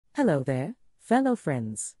Hello there, fellow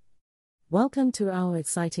friends. Welcome to our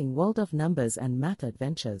exciting world of numbers and math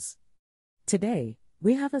adventures. Today,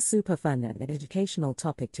 we have a super fun and educational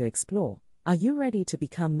topic to explore. Are you ready to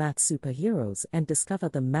become math superheroes and discover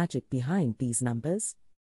the magic behind these numbers?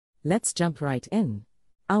 Let's jump right in.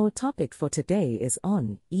 Our topic for today is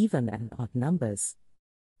on even and odd numbers.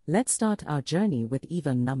 Let's start our journey with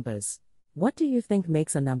even numbers. What do you think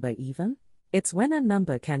makes a number even? It's when a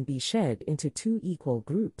number can be shared into two equal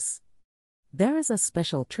groups. There is a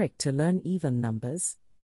special trick to learn even numbers.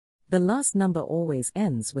 The last number always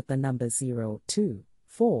ends with the number 0, 2,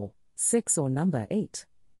 4, 6 or number 8.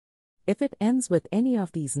 If it ends with any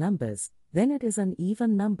of these numbers, then it is an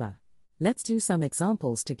even number. Let's do some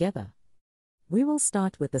examples together. We will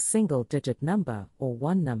start with a single-digit number or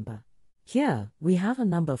one number. Here, we have a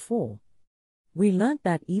number 4. We learned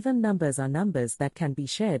that even numbers are numbers that can be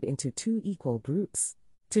shared into two equal groups.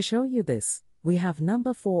 To show you this, we have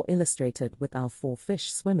number 4 illustrated with our 4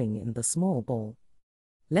 fish swimming in the small bowl.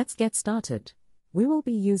 Let's get started. We will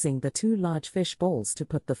be using the 2 large fish bowls to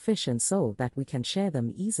put the fish in so that we can share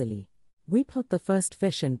them easily. We put the first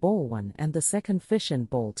fish in bowl 1 and the second fish in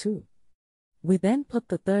bowl 2. We then put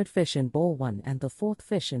the third fish in bowl 1 and the fourth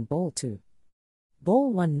fish in bowl 2.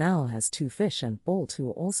 Bowl 1 now has 2 fish and bowl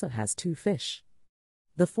 2 also has 2 fish.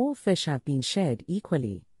 The 4 fish have been shared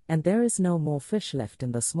equally, and there is no more fish left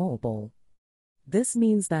in the small bowl. This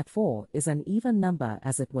means that 4 is an even number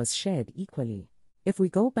as it was shared equally. If we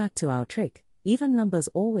go back to our trick, even numbers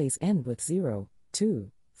always end with 0,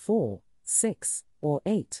 2, 4, 6, or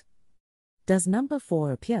 8. Does number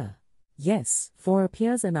 4 appear? Yes, 4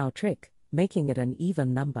 appears in our trick, making it an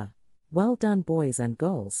even number. Well done, boys and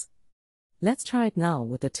girls. Let's try it now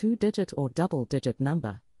with a 2-digit or double-digit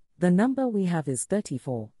number. The number we have is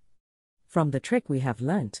 34. From the trick we have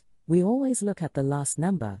learnt, we always look at the last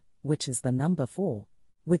number, which is the number 4.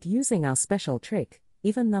 With using our special trick,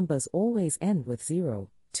 even numbers always end with 0,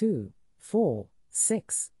 2, 4,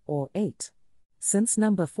 6, or 8. Since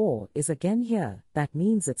number 4 is again here, that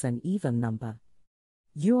means it's an even number.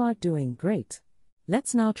 You are doing great.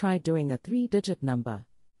 Let's now try doing a 3-digit number.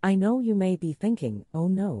 I know you may be thinking, oh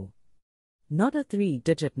no. Not a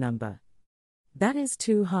 3-digit number. That is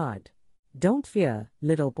too hard. Don't fear,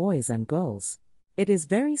 little boys and girls. It is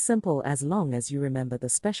very simple as long as you remember the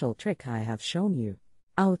special trick I have shown you.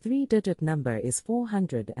 Our 3-digit number is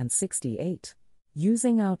 468.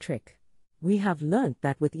 Using our trick, we have learnt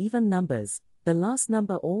that with even numbers, the last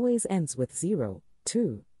number always ends with 0,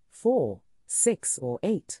 2, 4, 6 or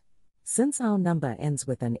 8. Since our number ends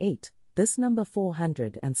with an 8, this number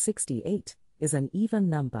 468 is an even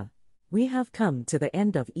number. We have come to the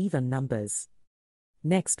end of even numbers.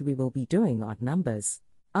 Next we will be doing odd numbers.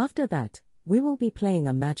 After that, we will be playing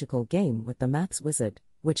a magical game with the Maths Wizard,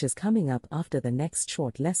 which is coming up after the next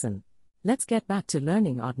short lesson. Let's get back to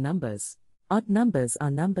learning odd numbers. Odd numbers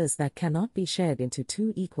are numbers that cannot be shared into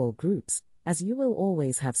two equal groups, as you will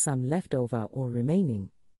always have some left over or remaining.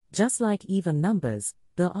 Just like even numbers,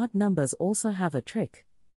 the odd numbers also have a trick.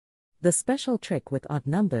 The special trick with odd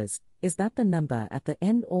numbers is that the number at the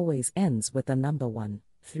end always ends with the number 1,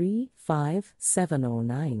 3, 5, 7 or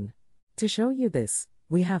 9. To show you this,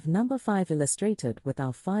 we have number 5 illustrated with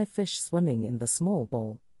our 5 fish swimming in the small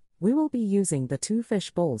bowl. We will be using the 2 fish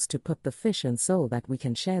bowls to put the fish in so that we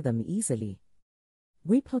can share them easily.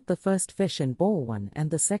 We put the first fish in bowl 1 and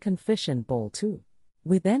the second fish in bowl 2.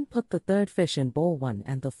 We then put the third fish in bowl 1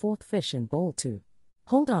 and the fourth fish in bowl 2.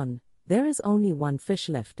 Hold on, there is only 1 fish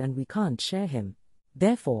left and we can't share him.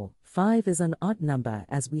 Therefore, 5 is an odd number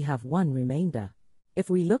as we have 1 remainder. If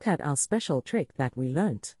we look at our special trick that we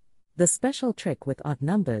learnt, the special trick with odd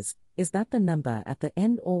numbers is that the number at the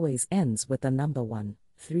end always ends with the number 1,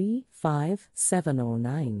 3, 5, 7 or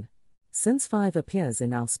 9. Since 5 appears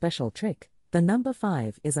in our special trick, the number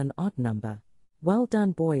 5 is an odd number. Well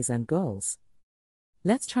done, boys and girls.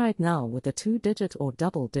 Let's try it now with a 2-digit or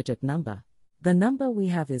double-digit number. The number we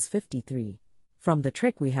have is 53. From the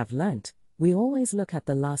trick we have learnt, we always look at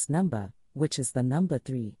the last number, which is the number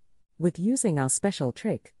 3. With using our special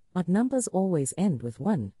trick, odd numbers always end with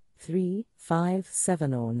 1, 3, 5,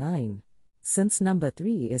 7 or 9. Since number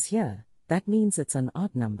 3 is here, that means it's an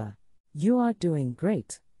odd number. You are doing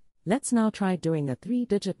great. Let's now try doing a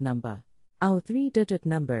 3-digit number. Our 3-digit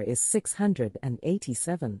number is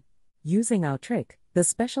 687. Using our trick, the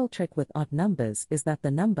special trick with odd numbers is that the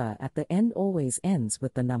number at the end always ends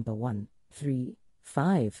with the number 1, 3,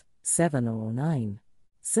 5, 7 or 9.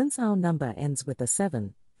 Since our number ends with a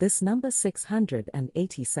 7, this number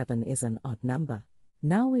 687 is an odd number.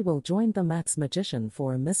 Now we will join the maths magician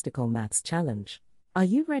for a mystical maths challenge. Are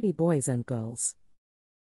you ready, boys and girls?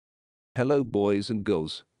 Hello, boys and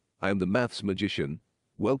girls. I am the maths magician.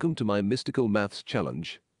 Welcome to my mystical maths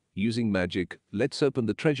challenge. Using magic, let's open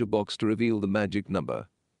the treasure box to reveal the magic number.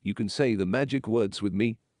 You can say the magic words with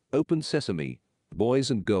me. Open sesame.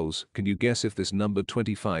 Boys and girls, can you guess if this number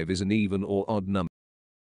 25 is an even or odd number?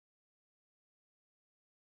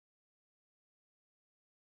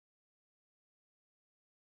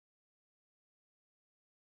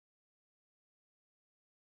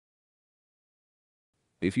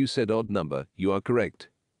 If you said odd number, you are correct.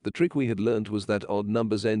 The trick we had learned was that odd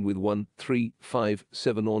numbers end with 1, 3, 5,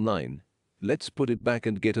 7 or 9. Let's put it back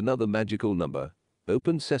and get another magical number.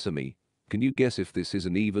 Open sesame. Can you guess if this is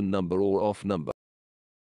an even number or off number?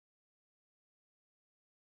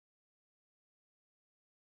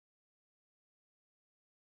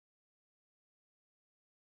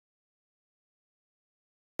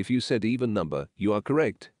 If you said even number, you are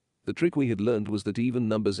correct. The trick we had learned was that even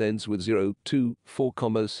numbers ends with 0, 2,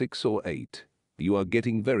 4, 6 or 8. You are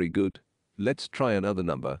getting very good. Let's try another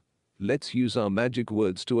number. Let's use our magic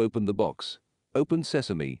words to open the box. Open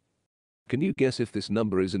sesame. Can you guess if this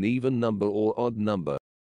number is an even number or odd number?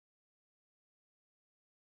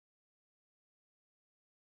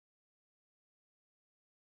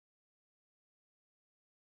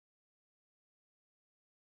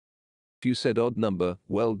 If you said odd number,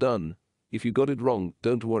 well done. If you got it wrong,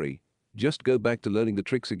 don't worry. Just go back to learning the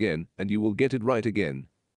tricks again and you will get it right again.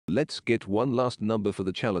 Let's get one last number for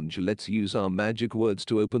the challenge. Let's use our magic words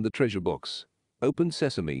to open the treasure box. Open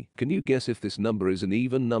sesame. Can you guess if this number is an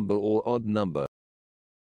even number or odd number?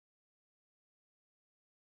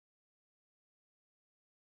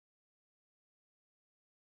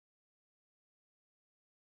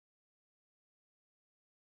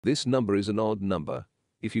 This number is an odd number.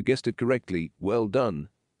 If you guessed it correctly, well done.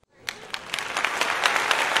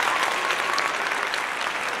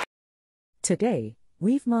 Today,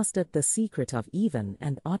 we've mastered the secret of even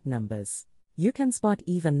and odd numbers. You can spot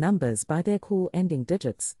even numbers by their cool ending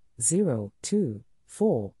digits, 0, 2,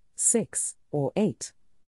 4, 6, or 8.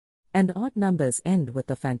 And odd numbers end with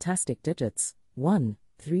the fantastic digits, 1,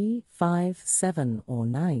 3, 5, 7, or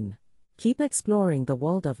 9. Keep exploring the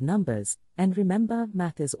world of numbers, and remember,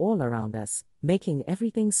 math is all around us, making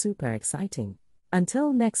everything super exciting.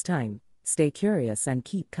 Until next time, stay curious and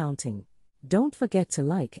keep counting. Don't forget to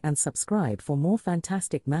like and subscribe for more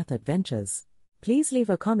fantastic math adventures. Please leave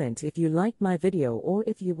a comment if you liked my video or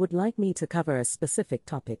if you would like me to cover a specific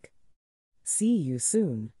topic. See you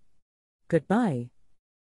soon. Goodbye.